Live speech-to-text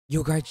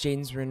Yo guys,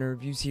 Jaden's Random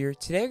Reviews here.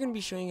 Today I'm going to be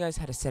showing you guys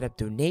how to set up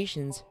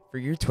donations for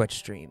your Twitch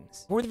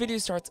streams. Before the video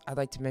starts, I'd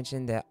like to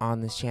mention that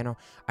on this channel,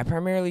 I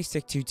primarily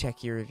stick to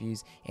tech gear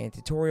reviews and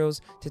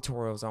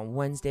tutorials on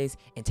Wednesdays,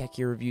 and tech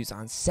gear reviews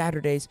on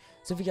Saturdays.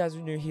 So if you guys are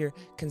new here,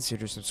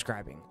 consider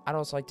subscribing. I'd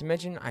also like to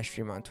mention I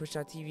stream on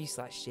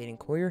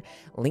twitch.tv/JadenCoyer.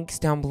 Links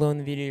down below in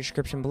the video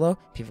description below.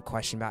 If you have a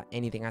question about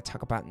anything I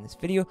talk about in this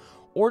video,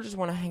 or just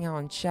want to hang out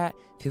and chat,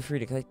 feel free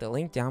to click the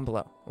link down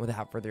below.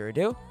 Without further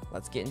ado,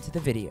 let's get into the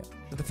video.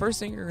 So the first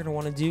thing you're going to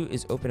want to do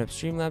is open up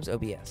Streamlabs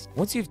OBS.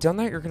 Once you've done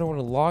that, you're going to want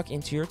to log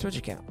into your Twitch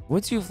account.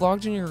 Once you've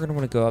logged in, you're going to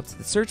want to go up to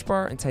the search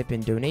bar and type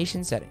in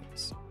donation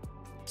settings.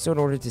 So in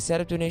order to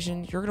set up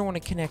donation, you're going to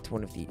want to connect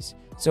one of these.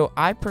 So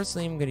I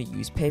personally am going to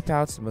use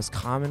PayPal. It's the most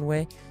common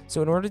way.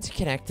 So in order to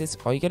connect this,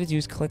 all you got to do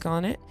is click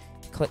on it,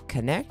 click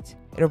connect.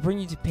 It'll bring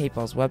you to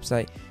PayPal's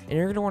website, and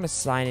you're going to want to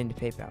sign into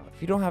PayPal.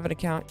 If you don't have an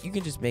account, you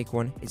can just make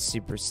one. It's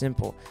super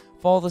simple.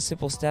 Follow the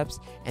simple steps,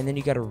 and then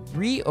you got to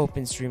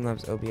reopen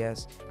Streamlabs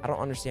OBS. I don't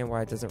understand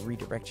why it doesn't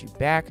redirect you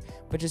back,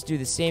 but just do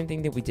the same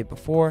thing that we did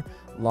before.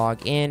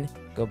 Log in,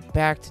 go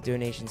back to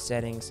donation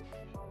settings.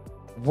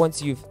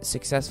 Once you've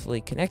successfully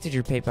connected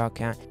your PayPal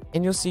account,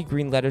 and you'll see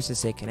green letters to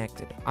say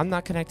connected. I'm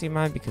not connecting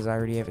mine because I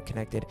already have it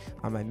connected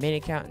on my main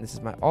account, and this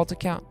is my alt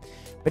account.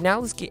 But now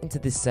let's get into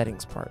the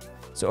settings part.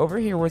 So over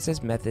here where it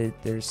says method,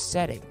 there's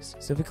settings.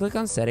 So if we click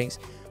on settings,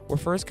 we're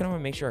first going to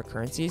make sure our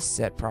currency is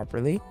set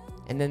properly,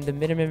 and then the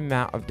minimum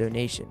amount of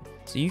donation.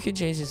 So you can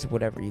change this to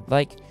whatever you'd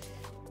like.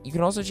 You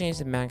can also change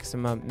the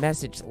maximum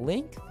message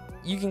length.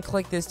 You can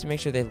click this to make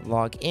sure they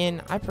log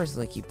in. I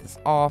personally keep this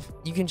off.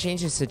 You can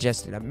change the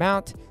suggested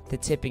amount. The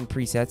tipping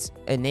presets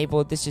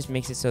enabled. This just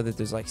makes it so that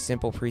there's like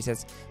simple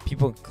presets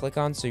people can click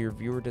on so your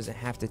viewer doesn't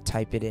have to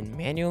type it in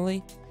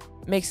manually.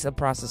 Makes the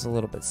process a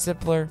little bit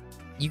simpler.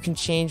 You can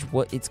change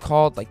what it's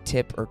called, like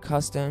tip or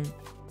custom.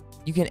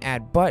 You can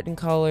add button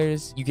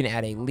colors. You can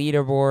add a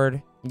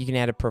leaderboard. You can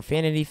add a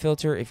profanity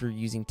filter if you're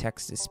using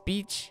text to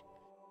speech.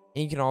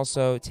 And you can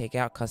also take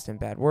out custom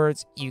bad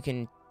words. You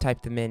can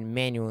type them in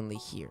manually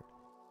here.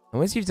 And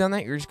once you've done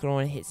that, you're just going to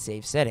want to hit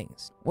save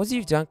settings. Once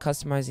you've done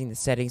customizing the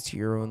settings to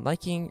your own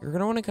liking, you're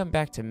going to want to come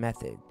back to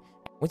method.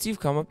 Once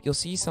you've come up, you'll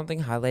see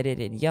something highlighted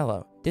in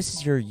yellow. This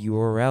is your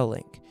URL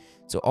link.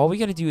 So all we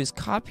got to do is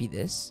copy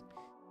this,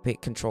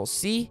 hit Control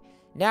C.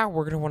 Now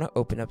we're going to want to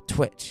open up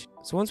Twitch.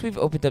 So once we've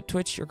opened up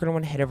Twitch, you're going to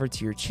want to head over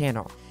to your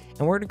channel,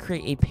 and we're going to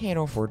create a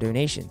panel for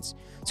donations.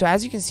 So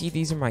as you can see,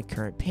 these are my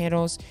current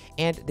panels,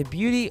 and the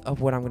beauty of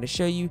what I'm going to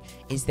show you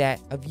is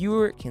that a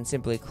viewer can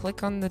simply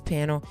click on the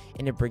panel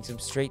and it brings them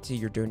straight to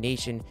your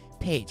donation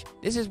page.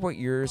 This is what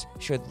yours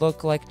should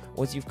look like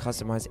once you've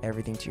customized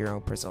everything to your own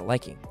personal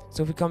liking.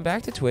 So if we come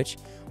back to Twitch,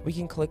 we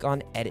can click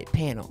on edit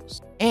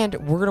panels, and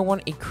we're going to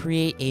want to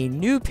create a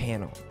new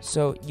panel.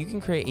 So you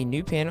can create a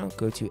new panel,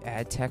 go to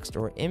add text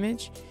or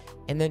image,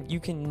 and then you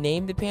can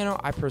name the panel.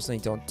 I personally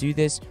don't do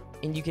this.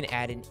 And you can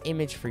add an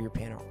image for your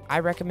panel. I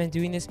recommend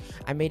doing this.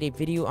 I made a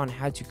video on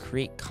how to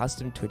create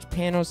custom Twitch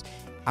panels.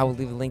 I will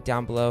leave a link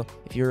down below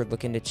if you're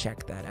looking to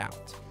check that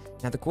out.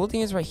 Now the cool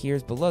thing is right here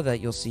is below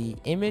that you'll see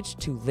image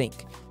to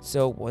link.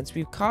 So once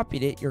we've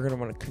copied it, you're going to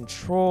want to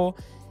control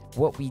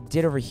what we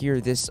did over here,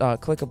 this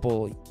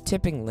clickable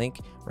tipping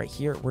link right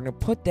here. We're going to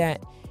put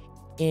that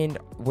in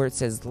where it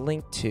says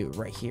link to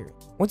right here.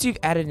 Once you've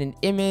added an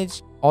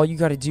image, all you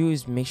got to do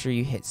is make sure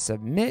you hit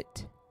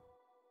submit.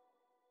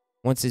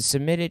 Once it's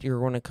submitted, you're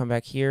going to come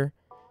back here,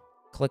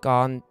 click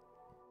on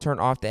turn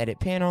off the edit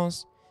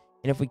panels.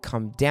 And if we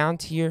come down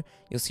to here,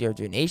 you'll see our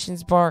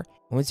donations bar.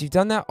 And once you've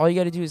done that, all you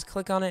got to do is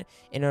click on it,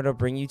 and it'll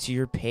bring you to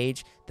your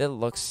page that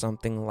looks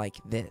something like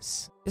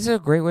this. This is a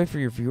great way for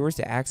your viewers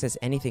to access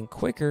anything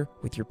quicker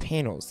with your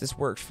panels. This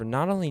works for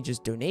not only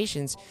just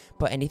donations,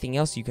 but anything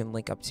else you can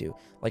link up to.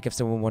 Like if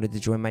someone wanted to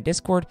join my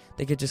Discord,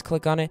 they could just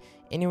click on it,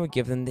 and it would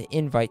give them the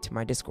invite to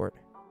my Discord.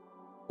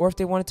 Or if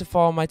they wanted to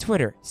follow my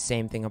Twitter,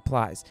 same thing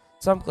applies.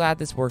 So I'm glad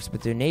this works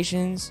with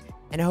donations,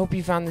 and I hope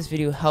you found this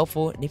video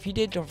helpful, and if you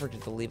did, don't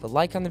forget to leave a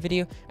like on the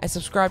video and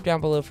subscribe down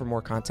below for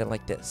more content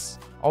like this.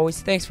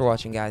 Always, thanks for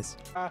watching, guys.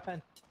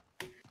 And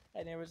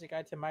there was a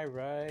guy to my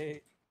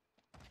right.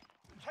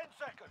 10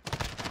 seconds.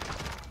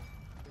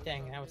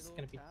 Dang, I was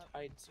gonna be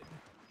tied soon.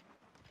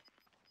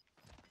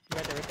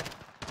 Right there, right there.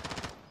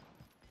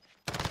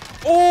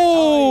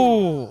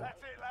 Oh! That's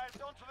it,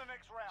 lads. On to the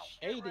next round.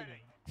 Get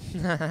ready.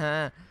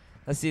 Shading.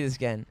 Let's see this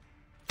again.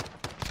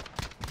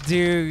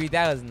 Dude,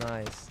 that was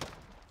nice.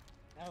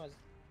 That was.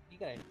 You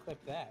gotta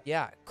clip that.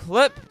 Yeah,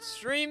 clip,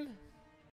 stream.